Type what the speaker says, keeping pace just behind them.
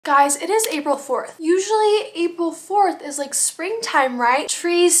Guys, it is April 4th. Usually April 4th is like springtime, right?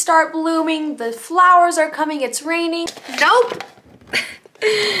 Trees start blooming, the flowers are coming, it's raining. Nope.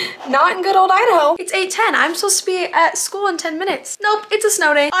 Not in good old Idaho. It's 8:10. I'm supposed to be at school in 10 minutes. Nope, it's a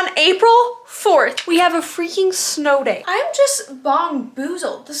snow day. On April 4th, we have a freaking snow day. I'm just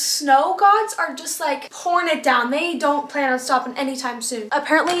bamboozled. The snow gods are just like pouring it down. They don't plan on stopping anytime soon.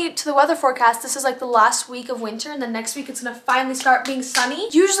 Apparently, to the weather forecast, this is like the last week of winter and then next week it's gonna finally start being sunny.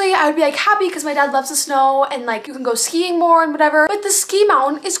 Usually I would be like happy because my dad loves the snow and like you can go skiing more and whatever, but the ski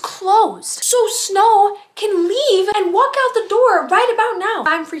mountain is closed. So snow can leave and walk out the door right about now.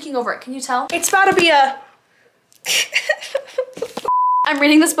 I'm freaking over it, can you tell? It's about to be a... I'm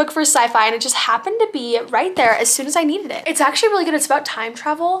reading this book for sci-fi and it just happened to be right there as soon as I needed it. It's actually really good. It's about time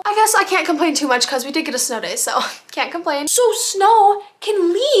travel. I guess I can't complain too much because we did get a snow day, so can't complain. So snow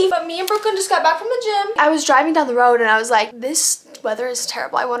can leave, but me and Brooklyn just got back from the gym. I was driving down the road and I was like, this weather is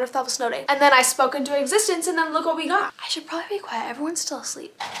terrible. I wonder if that was snow day. And then I spoke into existence and then look what we got. I should probably be quiet. Everyone's still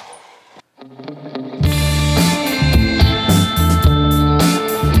asleep.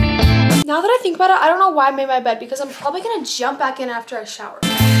 Now that I think about it, I don't know why I made my bed because I'm probably gonna jump back in after I shower.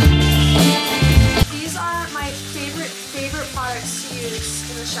 These are my favorite products to use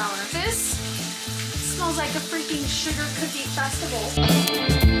in the shower. This smells like a freaking sugar cookie festival.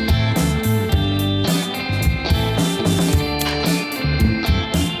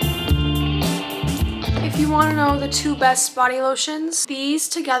 If you want to know the two best body lotions, these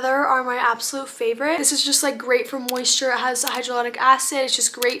together are my absolute favorite. This is just like great for moisture. It has hyaluronic acid. It's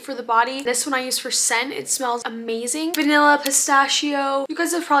just great for the body. This one I use for scent. It smells amazing. Vanilla, pistachio. You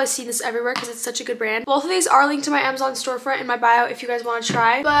guys have probably seen this everywhere because it's such a good brand. Both of these are linked to my Amazon storefront in my bio if you guys want to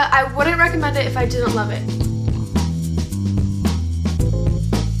try, but I wouldn't recommend it if I didn't love it.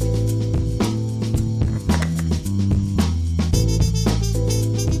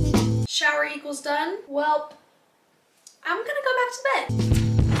 Shower equals done. Well, I'm gonna go back to bed.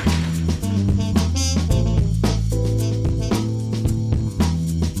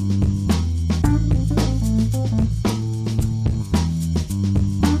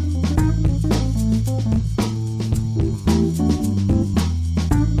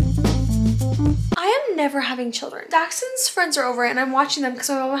 I am never having children. Daxton's friends are over and I'm watching them because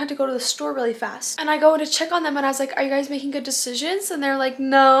my mom had to go to the store really fast. And I go to check on them and I was like, are you guys making good decisions? And they're like,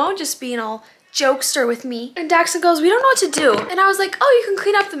 no, just being all jokester with me. And Daxton goes, we don't know what to do. And I was like, oh, you can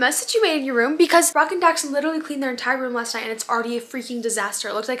clean up the mess that you made in your room, because Brock and Daxton literally cleaned their entire room last night and it's already a freaking disaster.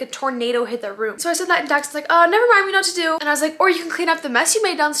 It looked like a tornado hit their room. So I said that and Daxton's like, oh, never mind, we know what to do. And I was like, or you can clean up the mess you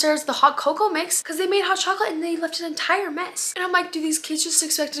made downstairs, the hot cocoa mix, because they made hot chocolate and they left an entire mess. And I'm like, do these kids just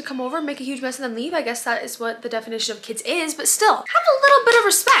expect to come over, make a huge mess and then leave? I guess that is what the definition of kids is, but still, have a little bit of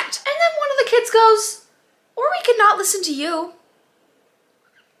respect. And then one of the kids goes, or we could not listen to you.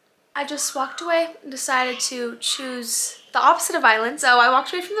 I just walked away and decided to choose the opposite of violence. So I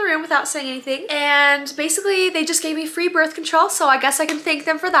walked away from the room without saying anything. And basically they just gave me free birth control. So I guess I can thank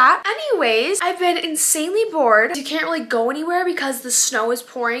them for that. Anyways, I've been insanely bored. You can't really go anywhere because the snow is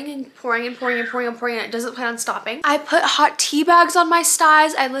pouring and pouring and pouring and pouring and pouring and it doesn't plan on stopping. I put hot tea bags on my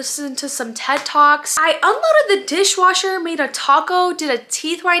styes. I listened to some TED Talks. I unloaded the dishwasher, made a taco, did a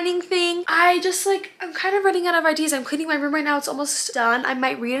teeth whitening thing. I'm kind of running out of ideas. I'm cleaning my room right now. It's almost done. I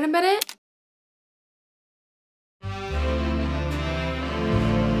might read in a minute.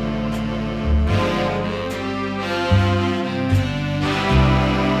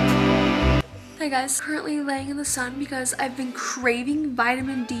 Hey guys, currently laying in the sun because I've been craving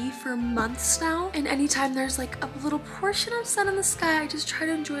vitamin D for months now, and anytime there's like a little portion of sun in the sky, I just try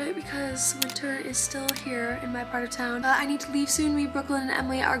to enjoy it because winter is still here in my part of town. I need to leave soon. Me, Brooklyn, and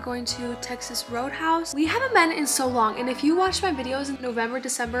Emily are going to Texas Roadhouse. We haven't been in so long, and if you watch my videos in November,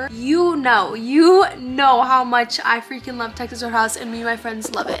 December, you know how much I freaking love Texas Roadhouse, and me and my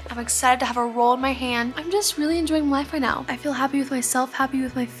friends love it. I'm excited to have a roll in my hand. I'm just really enjoying life right now. I feel happy with myself, happy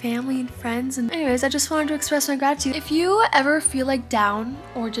with my family and friends, and anyways, I just wanted to express my gratitude. If you ever feel like down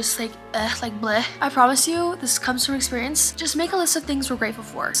or just like bleh, I promise you, this comes from experience. Just make a list of things we're grateful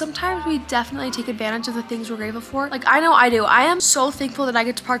for. Sometimes we definitely take advantage of the things we're grateful for. Like, I know I do. I am so thankful that I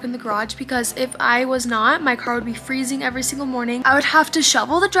get to park in the garage, because if I was not, my car would be freezing every single morning. I would have to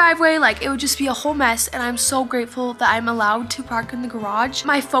shovel the driveway. Like, it would just be a whole mess, and I'm so grateful that I'm allowed to park in the garage.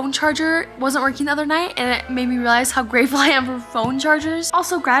 My phone charger wasn't working the other night, and it made me realize how grateful I am for phone chargers.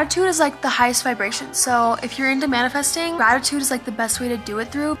 Also, gratitude is like the highest vibration. So if you're into manifesting, gratitude is like the best way to do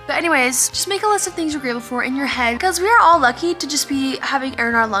it through. But anyway, Anyways, just make a list of things you're grateful for in your head because we are all lucky to just be having air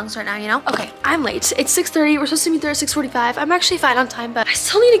in our lungs right now, you know? Okay, I'm late. It's 6:30. We're supposed to meet there at 6:45. I'm actually fine on time, but I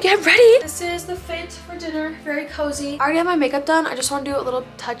still need to get ready. This is the fit for dinner. Very cozy. I already have my makeup done. I just want to do a little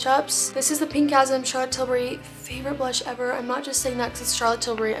touch-ups. This is the Pinkasm Charlotte Tilbury favorite blush ever. I'm not just saying that because it's Charlotte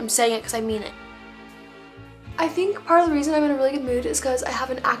Tilbury. I'm saying it because I mean it. I think part of the reason I'm in a really good mood is because I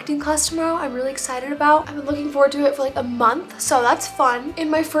have an acting class tomorrow I'm really excited about. I've been looking forward to it for like a month, so that's fun. In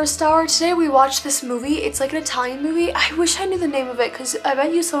my first hour today, we watched this movie. It's like an Italian movie. I wish I knew the name of it because I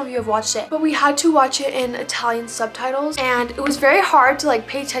bet you some of you have watched it. But we had to watch it in Italian subtitles, and it was very hard to like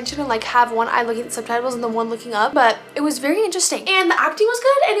pay attention and like have one eye looking at the subtitles and the one looking up, but it was very interesting. And the acting was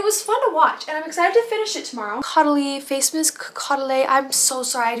good, and it was fun to watch, and I'm excited to finish it tomorrow. Cottely, face mist Cottele. I'm so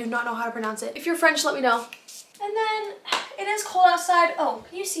sorry, I do not know how to pronounce it. If you're French, let me know. And then it is cold outside. Oh,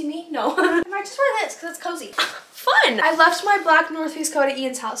 can you see me? No. I might just wear this because it's cozy. Fun! I left my black North Face coat at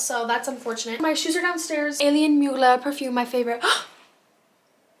Ian's house, so that's unfortunate. My shoes are downstairs. Alien Mugler perfume, my favorite.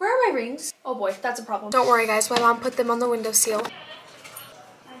 Where are my rings? Oh boy, that's a problem. Don't worry guys, my mom put them on the windowsill.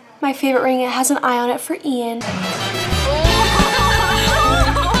 My favorite ring, it has an eye on it for Ian. The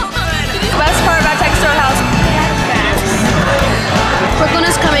best part about Texas Roadhouse. Brooklyn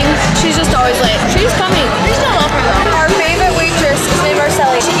is coming. She's just always late. She's coming. We still love her though. Our favorite waitress is named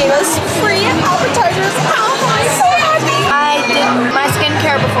Marcelli. She gave us free appetizers. I'm so happy. I did my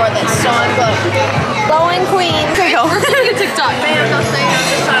skincare before this, so I'm good. Glowing queen. Okay, we're doing a TikTok. Man, I'll say on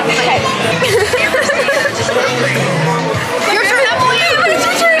TikTok. Okay. Your turn, Emily. It's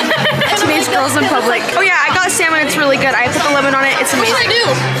your turn. Teenage girls in public. Oh yeah, I got salmon. It's really good. I put the lemon on it. It's amazing. What should I do?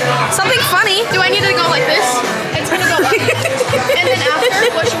 Something funny. Do I need to go like this? It's gonna go up. And then after,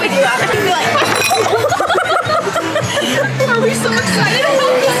 what should we do after? Be like, are we so excited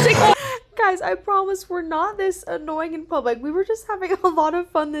about this TikTok? Guys, I promise we're not this annoying in public. We were just having a lot of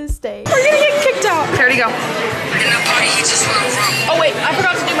fun this day. We're gonna get kicked out. Here we go. Oh wait, I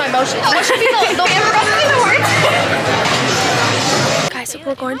forgot to do my motion. What should be the I forgot to do the words. Guys, so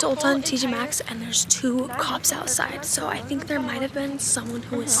we're going to Old Town TJ Maxx and there's 2 cops outside. So I think there might have been someone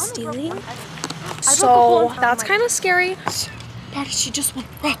who was stealing. So that's kind of scary. Daddy, she just went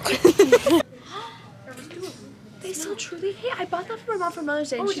rock. They sell truly. Hey, I bought that for my mom for Mother's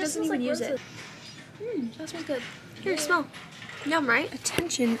Day and she doesn't even use it. That smells good. Here, smell. Yum, right?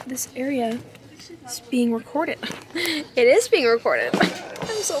 Attention, this area is being recorded. It is being recorded.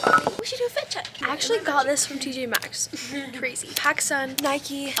 I'm so funny. We should do a fit check. I actually got this from TJ Maxx. Crazy. PacSun,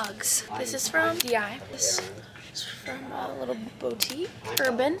 Nike, Uggs. This is from DI. This is from a little boutique.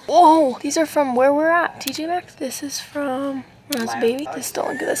 Urban. Whoa! These are from where we're at. TJ Maxx. This is from when I was a baby. This don't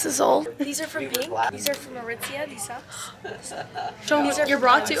look. This is old. These are from Pink. These are from Aritzia. These socks. These are your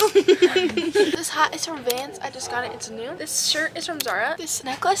bra too. This hat is from Vans. I just got it. It's new. This shirt is from Zara. This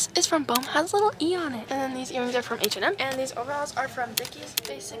necklace is from Boom. Has a little E on it. And then these earrings are from H&M. And these overalls are from Dickies.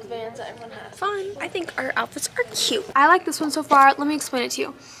 Basic Vans that everyone has. Fun. I think our outfits are cute. I like this one so far. Let me explain it to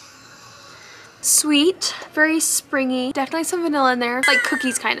you. Sweet, very springy, definitely some vanilla in there, like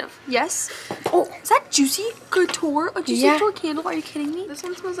cookies kind of. Yes. Oh, is that Juicy Couture? A Juicy Couture candle? Are you kidding me? This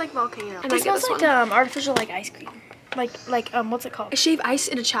one smells like volcano. And it smells like artificial like ice cream. Like what's it called? I shave ice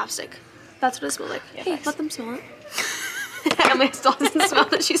in a chapstick. That's what it smells like. Yeah, hey, nice. let them smell it. Emily still doesn't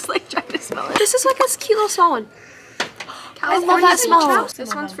smell it. She's like trying to smell it. This is like a cute little small one. I love that smell.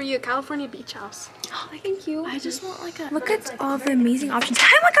 This one's for you, California Beach House. Oh, thank you. I just want like a. Look at all the amazing options.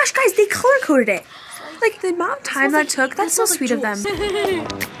 Oh my gosh, guys, they color coded it. Like the amount of time that took, that's so sweet of them.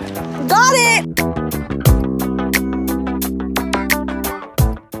 Got it!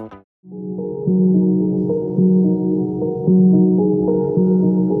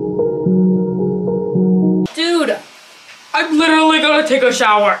 Dude, I'm literally gonna take a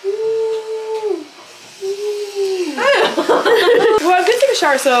shower. Well, I'm gonna take a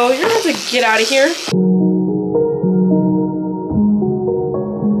shower, so you're gonna have to get out of here.